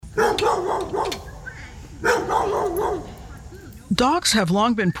Dogs have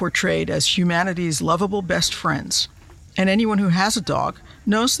long been portrayed as humanity's lovable best friends, and anyone who has a dog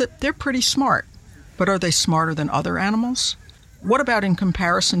knows that they're pretty smart. But are they smarter than other animals? What about in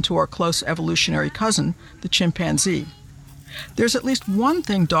comparison to our close evolutionary cousin, the chimpanzee? There's at least one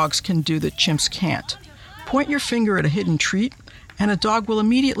thing dogs can do that chimps can't. Point your finger at a hidden treat, and a dog will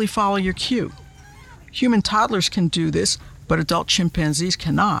immediately follow your cue. Human toddlers can do this, but adult chimpanzees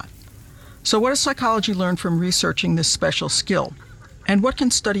cannot. So what has psychology learned from researching this special skill? And what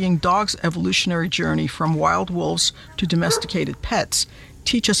can studying dogs' evolutionary journey from wild wolves to domesticated pets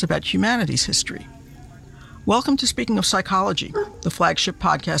teach us about humanity's history? Welcome to Speaking of Psychology, the flagship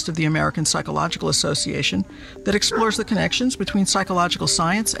podcast of the American Psychological Association that explores the connections between psychological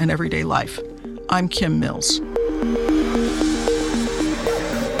science and everyday life. I'm Kim Mills.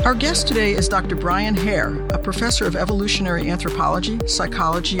 Our guest today is Dr. Brian Hare, a professor of evolutionary anthropology,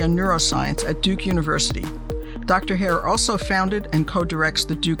 psychology, and neuroscience at Duke University. Dr. Hare also founded and co-directs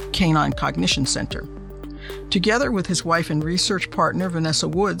the Duke Canine Cognition Center. Together with his wife and research partner, Vanessa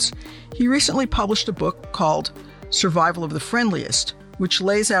Woods, he recently published a book called Survival of the Friendliest, which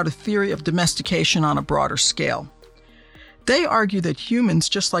lays out a theory of domestication on a broader scale. They argue that humans,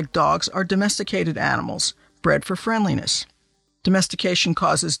 just like dogs, are domesticated animals, bred for friendliness. Domestication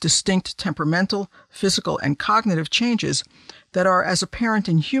causes distinct temperamental, physical, and cognitive changes that are as apparent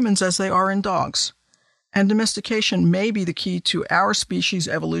in humans as they are in dogs. And domestication may be the key to our species'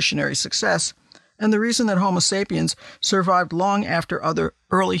 evolutionary success, and the reason that Homo sapiens survived long after other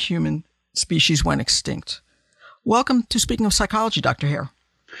early human species went extinct. Welcome to Speaking of Psychology, Dr. Hare.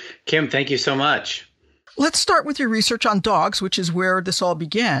 Kim, thank you so much. Let's start with your research on dogs, which is where this all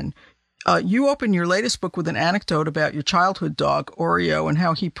began. You open your latest book with an anecdote about your childhood dog, Oreo, and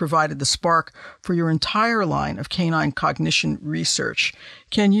how he provided the spark for your entire line of canine cognition research.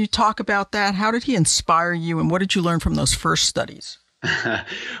 Can you talk about that? How did he inspire you, and what did you learn from those first studies?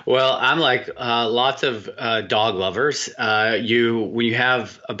 Well, I'm like lots of dog lovers. When you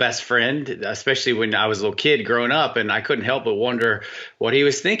have a best friend, especially when I was a little kid growing up, and I couldn't help but wonder what he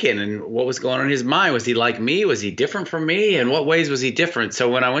was thinking and what was going on in his mind. Was he like me? Was he different from me? And what ways was he different?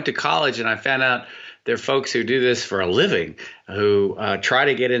 So when I went to college and I found out there are folks who do this for a living, who try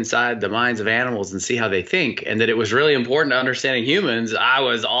to get inside the minds of animals and see how they think, and that it was really important to understanding humans, I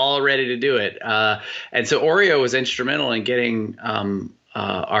was all ready to do it. And so Oreo was instrumental in getting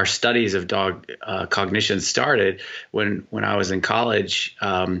our studies of dog cognition started. When I was in college,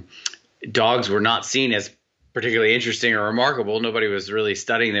 dogs were not seen as particularly interesting or remarkable. Nobody was really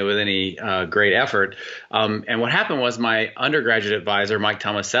studying them with any great effort. And what happened was my undergraduate advisor, Mike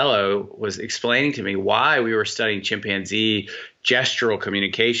Tomasello, was explaining to me why we were studying chimpanzee gestural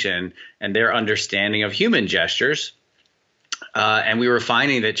communication and their understanding of human gestures. And we were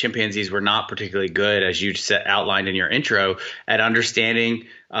finding that chimpanzees were not particularly good, as you outlined in your intro, at understanding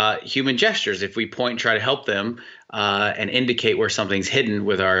human gestures. If we point and try to help them and indicate where something's hidden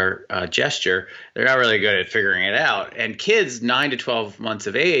with our gesture, they're not really good at figuring it out. And kids 9 to 12 months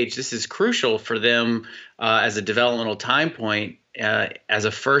of age, this is crucial for them as a developmental time point, as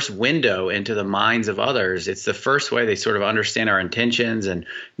a first window into the minds of others. It's the first way they sort of understand our intentions and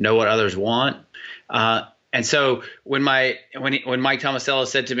know what others want. And so when Mike Tomasello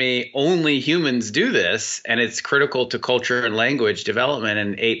said to me, only humans do this, and it's critical to culture and language development,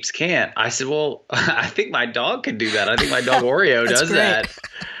 and apes can't, I said, well, I think my dog can do that. I think my dog Oreo does great. that.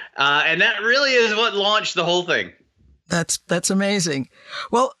 And that really is what launched the whole thing. That's amazing.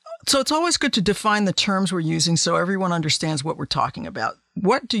 Well, so it's always good to define the terms we're using so everyone understands what we're talking about.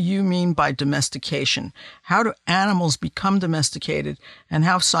 What do you mean by domestication? How do animals become domesticated, and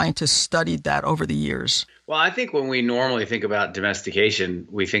how have scientists studied that over the years? Well, I think when we normally think about domestication,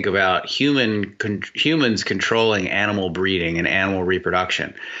 we think about humans controlling animal breeding and animal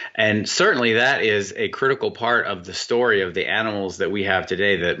reproduction. And certainly that is a critical part of the story of the animals that we have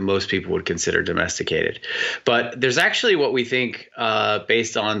today that most people would consider domesticated. But there's actually what we think,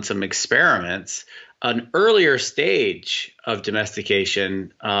 based on some experiments, an earlier stage of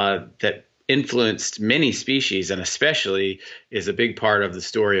domestication that influenced many species, and especially is a big part of the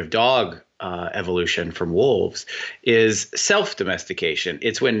story of dog evolution from wolves, is self-domestication.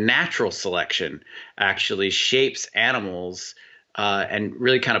 It's when natural selection actually shapes animals and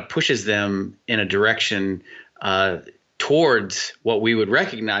really kind of pushes them in a direction towards what we would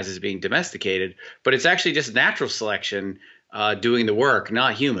recognize as being domesticated. But it's actually just natural selection doing the work,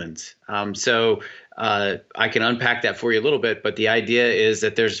 not humans. So I can unpack that for you a little bit, but the idea is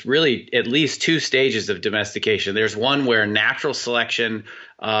that there's really at least two stages of domestication. There's one where natural selection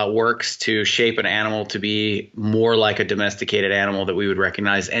works to shape an animal to be more like a domesticated animal that we would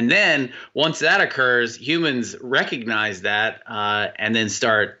recognize. And then once that occurs, humans recognize that and then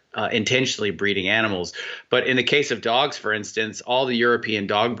start intentionally breeding animals. But in the case of dogs, for instance, all the European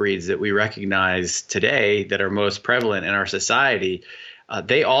dog breeds that we recognize today that are most prevalent in our society,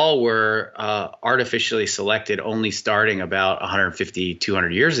 they all were artificially selected only starting about 150,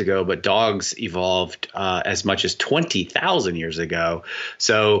 200 years ago, but dogs evolved as much as 20,000 years ago.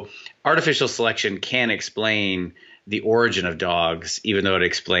 So artificial selection can explain the origin of dogs, even though it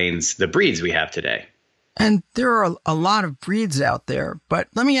explains the breeds we have today. And there are a lot of breeds out there, but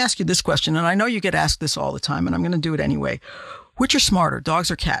let me ask you this question, and I know you get asked this all the time, and I'm going to do it anyway. Which are smarter, dogs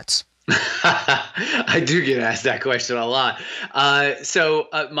or cats? I do get asked that question a lot. So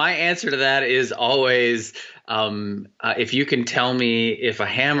my answer to that is always, if you can tell me if a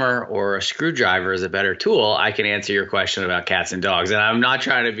hammer or a screwdriver is a better tool, I can answer your question about cats and dogs. And I'm not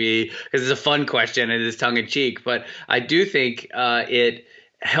trying to be, because it's a fun question and it's tongue in cheek, but I do think it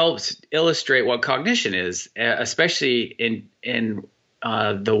helps illustrate what cognition is, especially in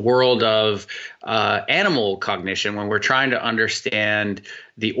the world of animal cognition, when we're trying to understand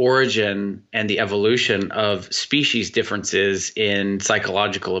the origin and the evolution of species differences in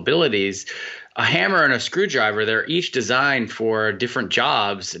psychological abilities. A hammer and a screwdriver, they're each designed for different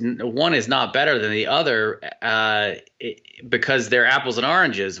jobs. One is not better than the other because they're apples and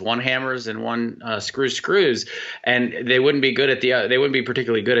oranges. One hammers and one screws, and they wouldn't be good at they wouldn't be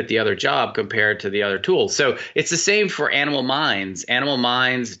particularly good at the other job compared to the other tools. So it's the same for animal minds. Animal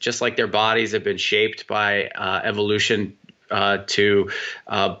minds, just like their bodies, have been shaped by evolution to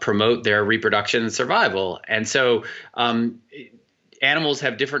promote their reproduction and survival. And so animals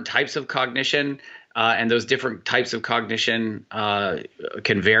have different types of cognition, and those different types of cognition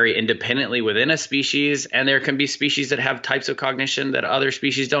can vary independently within a species. And there can be species that have types of cognition that other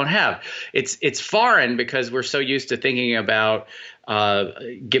species don't have. It's foreign because we're so used to thinking about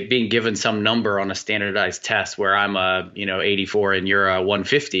being given some number on a standardized test where I'm a 84 and you're a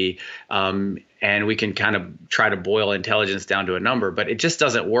 150. And we can kind of try to boil intelligence down to a number, but it just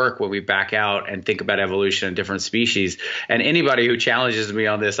doesn't work when we back out and think about evolution in different species. And anybody who challenges me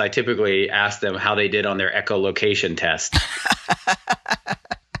on this, I typically ask them how they did on their echolocation test.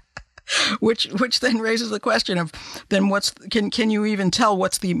 Which then raises the question of then can you even tell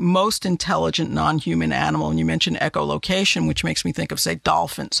what's the most intelligent non-human animal? And you mentioned echolocation, which makes me think of, say,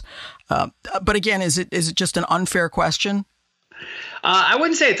 dolphins. But again, is it just an unfair question? I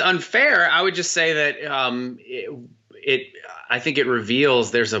wouldn't say it's unfair. I would just say that I think it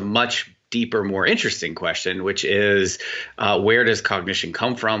reveals there's a much deeper, more interesting question, which is where does cognition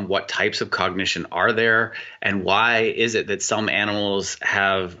come from? What types of cognition are there? And why is it that some animals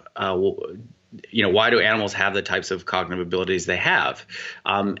have why do animals have the types of cognitive abilities they have?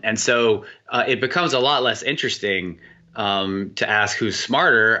 And so it becomes a lot less interesting to ask who's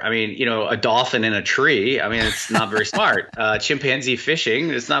smarter. I mean, a dolphin in a tree, I mean, it's not very smart. Chimpanzee fishing,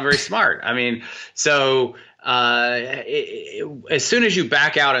 it's not very smart. I mean, so as soon as you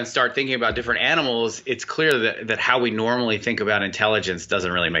back out and start thinking about different animals, it's clear that how we normally think about intelligence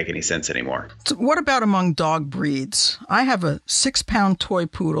doesn't really make any sense anymore. So what about among dog breeds? I have a 6-pound toy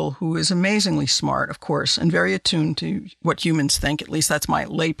poodle who is amazingly smart, of course, and very attuned to what humans think. At least that's my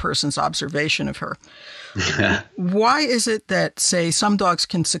layperson's observation of her. Why is it that, say, some dogs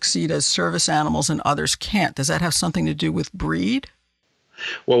can succeed as service animals and others can't? Does that have something to do with breed?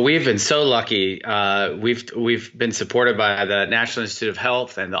 Well, we've been so lucky. We've been supported by the National Institute of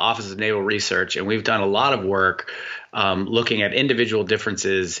Health and the Office of Naval Research, and we've done a lot of work looking at individual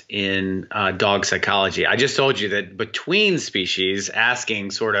differences in dog psychology. I just told you that between species,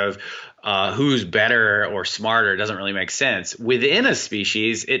 asking sort of who's better or smarter doesn't really make sense. Within a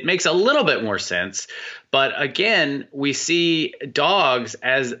species, it makes a little bit more sense. But again, we see dogs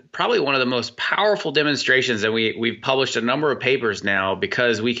as probably one of the most powerful demonstrations, and we've published a number of papers now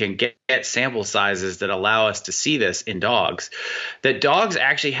because we can get sample sizes that allow us to see this in dogs, that dogs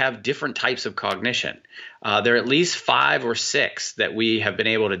actually have different types of cognition. There are at least 5 or 6 that we have been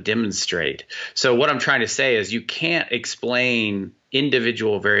able to demonstrate. So what I'm trying to say is you can't explain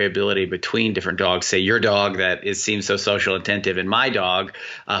individual variability between different dogs. Say your dog that seems so social attentive and my dog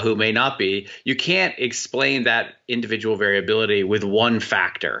who may not be. You can't explain that individual variability with one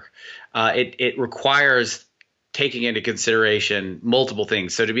factor. It requires taking into consideration multiple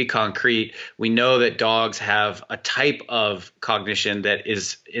things. So to be concrete, we know that dogs have a type of cognition that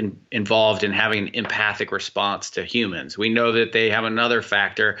is involved in having an empathic response to humans. We know that they have another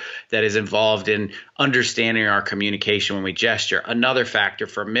factor that is involved in understanding our communication when we gesture, another factor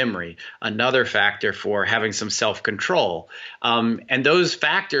for memory, another factor for having some self-control. And those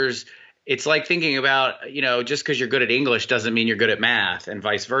factors, it's like thinking about, just because you're good at English doesn't mean you're good at math, and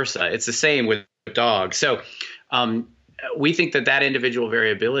vice versa. It's the same with dogs. So we think that individual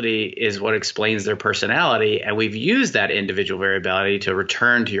variability is what explains their personality. And we've used that individual variability, to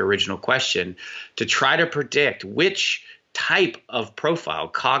return to your original question, to try to predict which type of profile,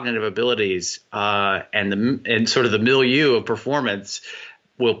 cognitive abilities, and sort of the milieu of performance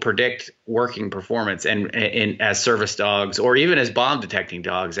will predict working performance and as service dogs, or even as bomb detecting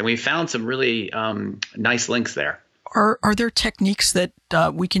dogs. And we found some really nice links there. Are there techniques that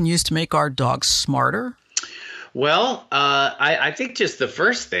we can use to make our dogs smarter? Well, I think just the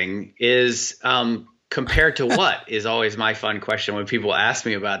first thing is compared to what is always my fun question when people ask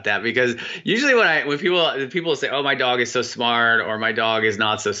me about that, because usually when people say, "Oh, my dog is so smart," or "My dog is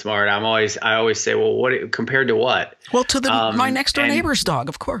not so smart," I always say, "Well, what compared to what?" Well, to my next door neighbor's dog,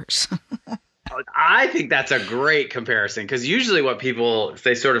 of course. I think that's a great comparison, because usually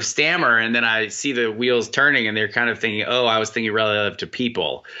they sort of stammer, and then I see the wheels turning and they're kind of thinking, "Oh, I was thinking relative to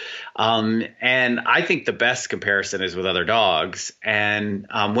people." And I think the best comparison is with other dogs. And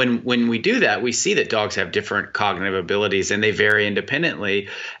when we do that, we see that dogs have different cognitive abilities and they vary independently.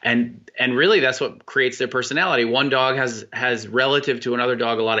 And really that's what creates their personality. One dog has relative to another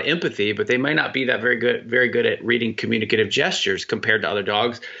dog a lot of empathy, but they might not be that very good at reading communicative gestures compared to other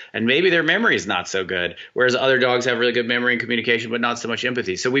dogs. And maybe their memory is not so good, whereas other dogs have really good memory and communication, but not so much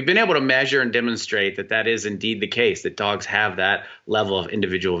empathy. So we've been able to measure and demonstrate that is indeed the case, that dogs have that level of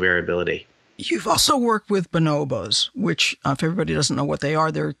individual variability. You've also worked with bonobos, which, if everybody doesn't know what they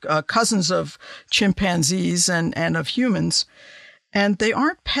are, they're cousins of chimpanzees and of humans. And they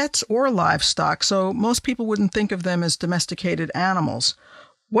aren't pets or livestock, so most people wouldn't think of them as domesticated animals.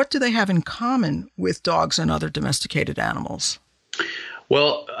 What do they have in common with dogs and other domesticated animals?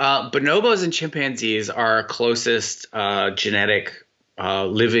 Well, bonobos and chimpanzees are our closest genetic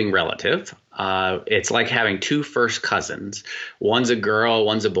living relative. It's like having two first cousins. One's a girl,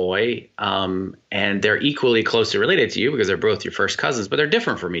 one's a boy, and they're equally closely related to you because they're both your first cousins, but they're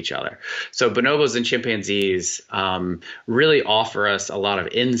different from each other. So bonobos and chimpanzees really offer us a lot of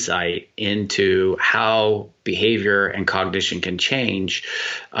insight into how behavior and cognition can change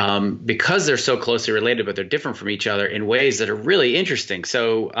because they're so closely related, but they're different from each other in ways that are really interesting.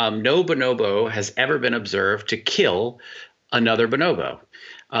 So no bonobo has ever been observed to kill another bonobo.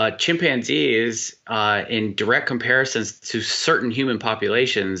 Chimpanzees, in direct comparisons to certain human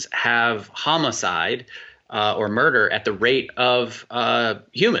populations, have homicide or murder at the rate of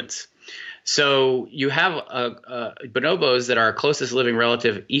humans. So you have bonobos that are our closest living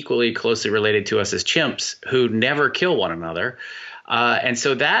relative, equally closely related to us as chimps, who never kill one another. And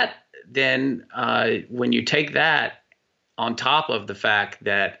so that then, when you take that on top of the fact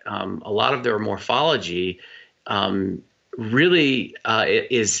that a lot of their morphology really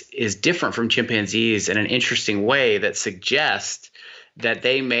is different from chimpanzees in an interesting way that suggests that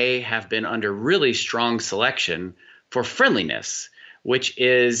they may have been under really strong selection for friendliness, which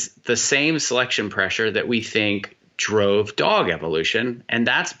is the same selection pressure that we think drove dog evolution. And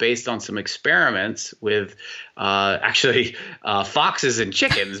that's based on some experiments with foxes and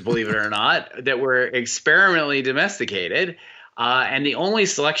chickens, believe it or not, that were experimentally domesticated. And the only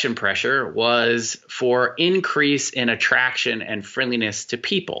selection pressure was for increase in attraction and friendliness to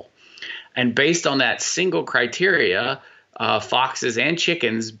people. And based on that single criteria, foxes and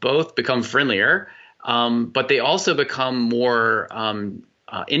chickens both become friendlier, but they also become more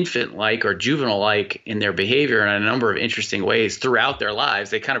infant-like or juvenile-like in their behavior in a number of interesting ways throughout their lives.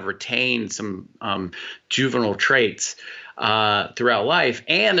 They kind of retain some juvenile traits throughout life,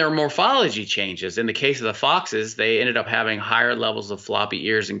 and their morphology changes. In the case of the foxes, they ended up having higher levels of floppy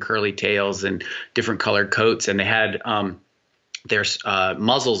ears and curly tails and different colored coats, and they had their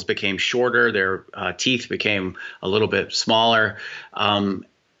muzzles became shorter, their teeth became a little bit smaller.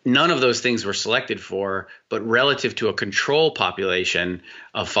 None of those things were selected for, but relative to a control population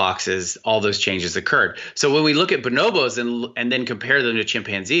of foxes, all those changes occurred. So when we look at bonobos and then compare them to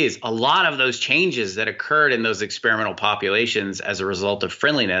chimpanzees, a lot of those changes that occurred in those experimental populations as a result of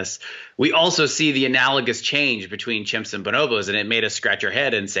friendliness, we also see the analogous change between chimps and bonobos. And it made us scratch our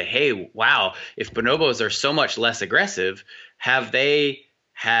head and say, hey, wow, if bonobos are so much less aggressive, have they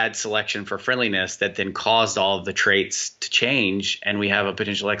had selection for friendliness that then caused all of the traits to change? And we have a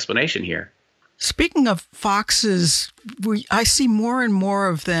potential explanation here. Speaking of foxes, I see more and more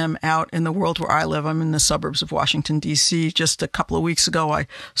of them out in the world where I live. I'm in the suburbs of Washington, D.C. Just a couple of weeks ago, I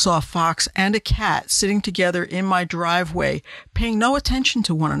saw a fox and a cat sitting together in my driveway, paying no attention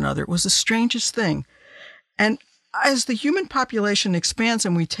to one another. It was the strangest thing. And as the human population expands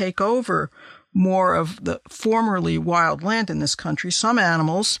and we take over more of the formerly wild land in this country, some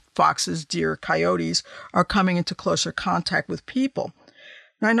animals, foxes, deer, coyotes, are coming into closer contact with people.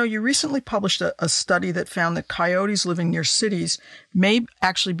 Now, I know you recently published a study that found that coyotes living near cities may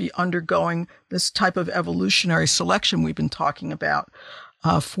actually be undergoing this type of evolutionary selection we've been talking about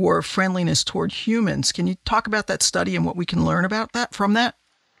for friendliness toward humans. Can you talk about that study and what we can learn about that from that?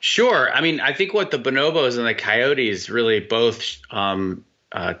 Sure. I mean, I think what the bonobos and the coyotes really both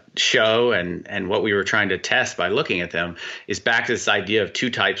show and what we were trying to test by looking at them is back to this idea of two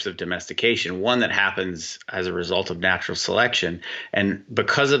types of domestication, one that happens as a result of natural selection. And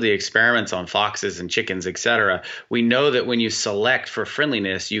because of the experiments on foxes and chickens, et cetera, we know that when you select for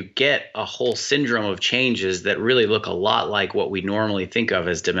friendliness, you get a whole syndrome of changes that really look a lot like what we normally think of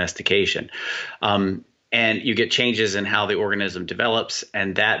as domestication. And you get changes in how the organism develops,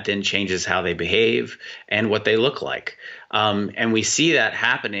 and that then changes how they behave and what they look like. And we see that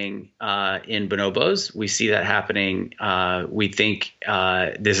happening in bonobos. We see that happening. We think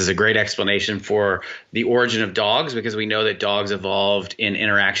this is a great explanation for the origin of dogs, because we know that dogs evolved in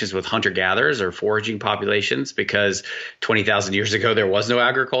interactions with hunter-gatherers or foraging populations, because 20,000 years ago there was no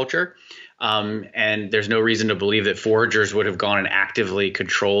agriculture. And there's no reason to believe that foragers would have gone and actively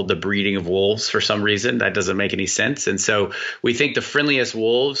controlled the breeding of wolves for some reason. That doesn't make any sense. And so we think the friendliest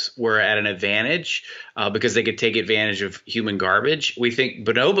wolves were at an advantage because they could take advantage of human garbage. We think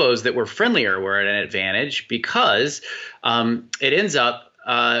bonobos that were friendlier were at an advantage because it ends up,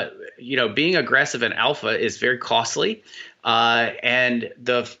 being aggressive and alpha is very costly. And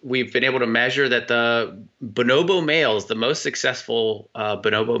we've been able to measure that the bonobo males, the most successful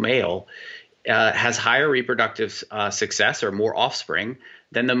bonobo male, has higher reproductive success or more offspring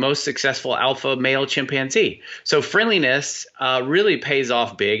than the most successful alpha male chimpanzee. So friendliness really pays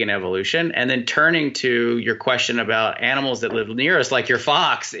off big in evolution. And then turning to your question about animals that live near us, like your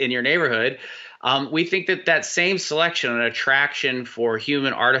fox in your neighborhood, we think that same selection and attraction for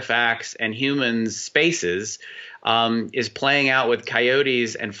human artifacts and human spaces is playing out with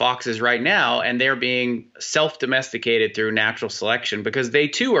coyotes and foxes right now, and they're being self-domesticated through natural selection because they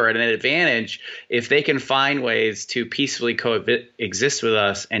too are at an advantage if they can find ways to peacefully coexist with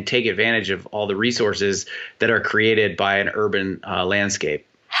us and take advantage of all the resources that are created by an urban landscape.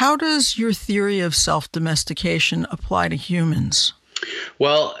 How does your theory of self-domestication apply to humans?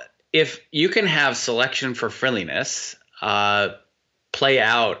 Well, if you can have selection for friendliness play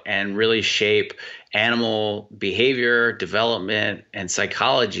out and really shape animal behavior, development, and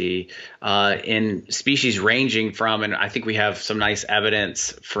psychology in species ranging from, and I think we have some nice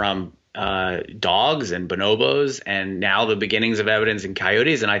evidence from dogs and bonobos, and now the beginnings of evidence in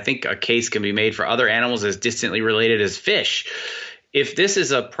coyotes. And I think a case can be made for other animals as distantly related as fish. If this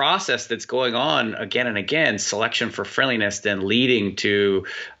is a process that's going on again and again, selection for friendliness, then leading to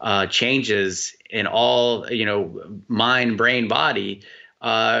changes in all, mind, brain, body,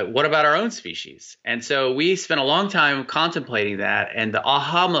 what about our own species? And so we spent a long time contemplating that. And the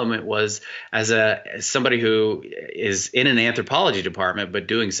aha moment was, as somebody who is in an anthropology department but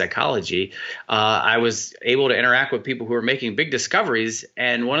doing psychology, I was able to interact with people who were making big discoveries.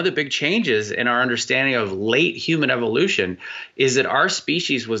 And one of the big changes in our understanding of late human evolution is that our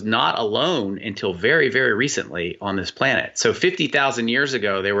species was not alone until very, very recently on this planet. So 50,000 years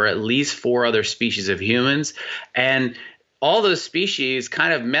ago, there were at least 4 other species of humans. And all those species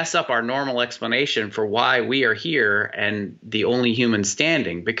kind of mess up our normal explanation for why we are here and the only human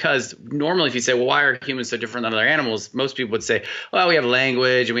standing. Because normally if you say, well, why are humans so different than other animals? Most people would say, well, we have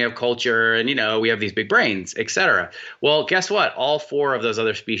language and we have culture and, we have these big brains, et cetera. Well, guess what? All 4 of those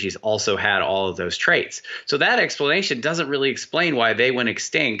other species also had all of those traits. So that explanation doesn't really explain why they went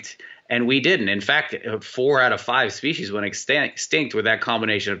extinct and we didn't. In fact, 4 out of 5 species went extinct with that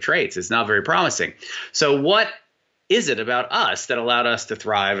combination of traits. It's not very promising. So what is it about us that allowed us to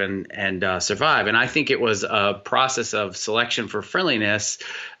thrive and survive? And I think it was a process of selection for friendliness.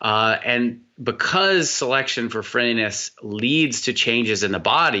 And because selection for friendliness leads to changes in the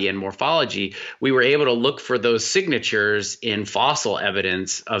body and morphology, we were able to look for those signatures in fossil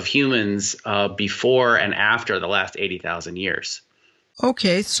evidence of humans before and after the last 80,000 years.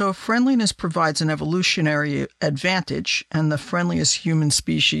 Okay, so friendliness provides an evolutionary advantage, and the friendliest human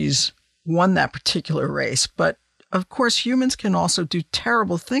species won that particular race. But of course, humans can also do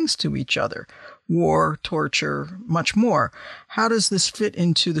terrible things to each other. war, torture, much more. How does this fit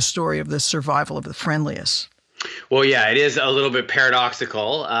into the story of the survival of the friendliest? Well, yeah, it is a little bit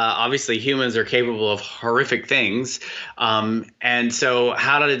paradoxical. Obviously, humans are capable of horrific things. And so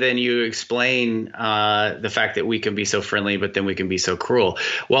how do then you explain the fact that we can be so friendly, but then we can be so cruel?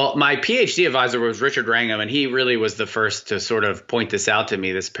 Well, my PhD advisor was Richard Wrangham, and he really was the first to sort of point this out to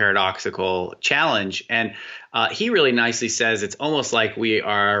me, this paradoxical challenge. And he really nicely says it's almost like we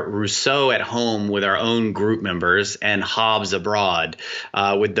are Rousseau at home with our own group members and Hobbes abroad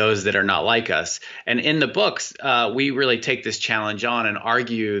with those that are not like us. And in the books, we really take this challenge on and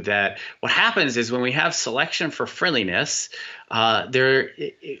argue that what happens is when we have selection for friendliness,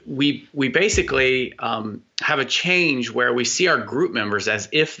 we basically have a change where we see our group members as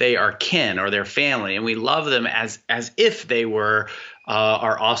if they are kin or their family, and we love them as if they were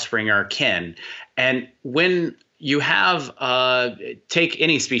our offspring or kin. And when you have take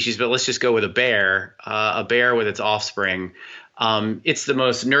any species, but let's just go with a bear with its offspring. It's the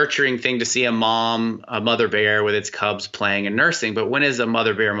most nurturing thing to see a mother bear with its cubs playing and nursing. But when is a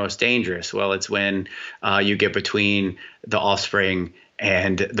mother bear most dangerous? Well, it's when you get between the offspring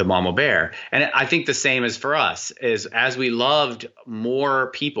and the mama bear. And I think the same is for us, is as we loved more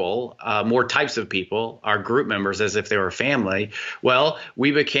people, more types of people, our group members as if they were family, well,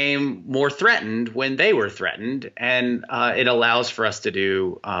 we became more threatened when they were threatened, and it allows for us to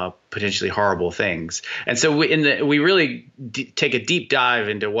do potentially horrible things. And so we really take a deep dive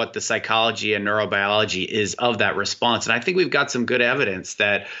into what the psychology and neurobiology is of that response. And I think we've got some good evidence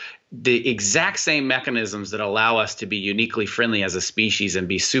that the exact same mechanisms that allow us to be uniquely friendly as a species and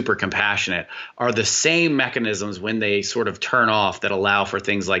be super compassionate are the same mechanisms when they sort of turn off that allow for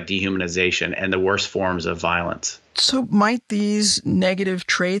things like dehumanization and the worst forms of violence. So might these negative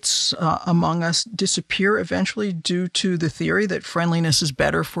traits among us disappear eventually due to the theory that friendliness is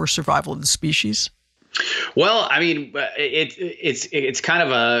better for survival of the species? Well, I mean, it's kind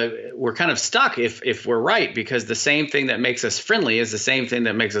of we're kind of stuck if we're right, because the same thing that makes us friendly is the same thing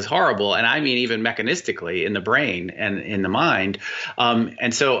that makes us horrible. And I mean, even mechanistically in the brain and in the mind.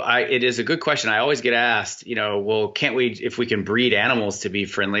 And so it is a good question. I always get asked, well, can't we, if we can breed animals to be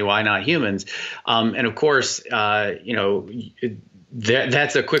friendly, why not humans? And of course,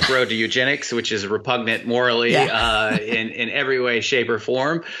 that's a quick road to eugenics, which is repugnant morally in every way, shape, or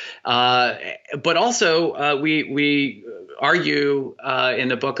form. But also, we argue in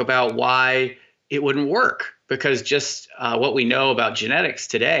the book about why it wouldn't work, because just what we know about genetics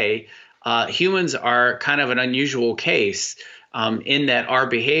today, humans are kind of an unusual case in that our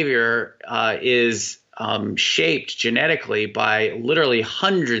behavior is shaped genetically by literally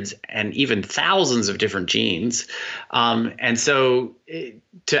hundreds and even thousands of different genes. And so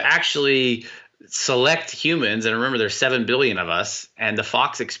to actually select humans, and remember there's 7 billion of us, and the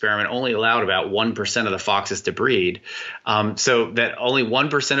fox experiment only allowed about 1% of the foxes to breed. So that only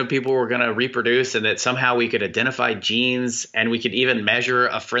 1% of people were going to reproduce, and that somehow we could identify genes and we could even measure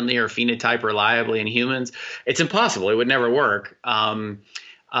a friendlier phenotype reliably in humans. It's impossible. It would never work.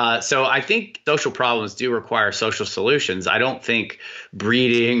 So I think social problems do require social solutions. I don't think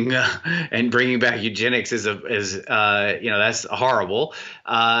breeding and bringing back eugenics is that's horrible.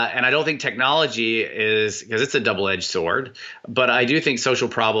 And I don't think technology is, because it's a double-edged sword. But I do think social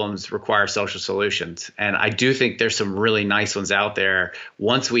problems require social solutions. And I do think there's some really nice ones out there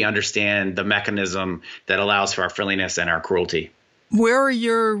once we understand the mechanism that allows for our friendliness and our cruelty. Where are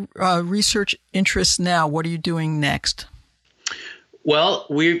your research interests now? What are you doing next? Well,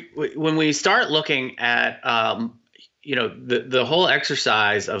 when we start looking at, the whole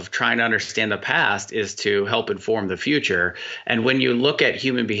exercise of trying to understand the past is to help inform the future. And when you look at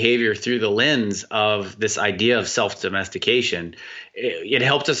human behavior through the lens of this idea of self-domestication, it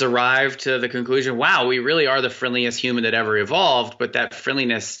helped us arrive to the conclusion, wow, we really are the friendliest human that ever evolved. But that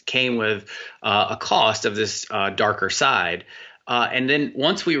friendliness came with a cost of this darker side. And then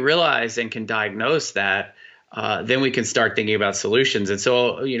once we realize and can diagnose that, then we can start thinking about solutions. And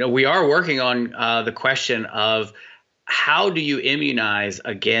so, we are working on the question of how do you immunize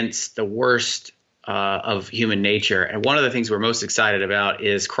against the worst of human nature. And one of the things we're most excited about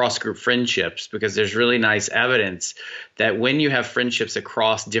is cross-group friendships, because there's really nice evidence that when you have friendships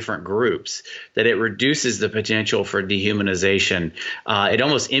across different groups, that it reduces the potential for dehumanization. It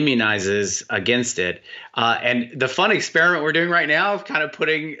almost immunizes against it. And the fun experiment we're doing right now of kind of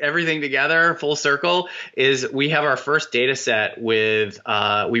putting everything together full circle is we have our first data set with,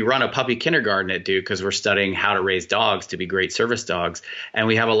 we run a puppy kindergarten at Duke because we're studying how to raise dogs to be great service dogs. And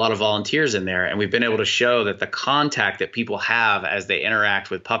we have a lot of volunteers in there. And we've been able to show that the contact that people have as they interact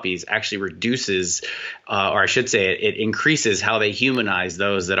with puppies actually reduces or I should say it increases how they humanize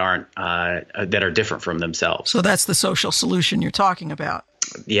those that are different from themselves. So that's the social solution you're talking about.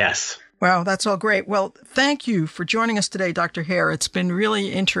 Yes. Wow, that's all great. Well, thank you for joining us today, Dr. Hare. It's been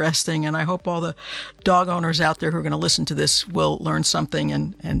really interesting, and I hope all the dog owners out there who are going to listen to this will learn something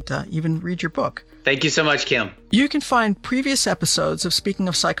and even read your book. Thank you so much, Kim. You can find previous episodes of Speaking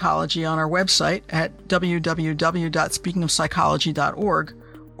of Psychology on our website at www.speakingofpsychology.org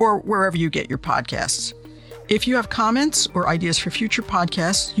or wherever you get your podcasts. If you have comments or ideas for future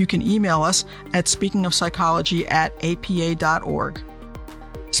podcasts, you can email us at speakingofpsychology@apa.org.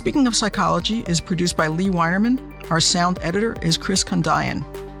 Speaking of Psychology is produced by Lee Weinerman. Our sound editor is Chris Kondayan.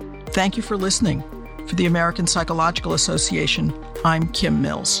 Thank you for listening. For the American Psychological Association, I'm Kim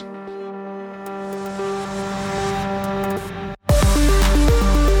Mills.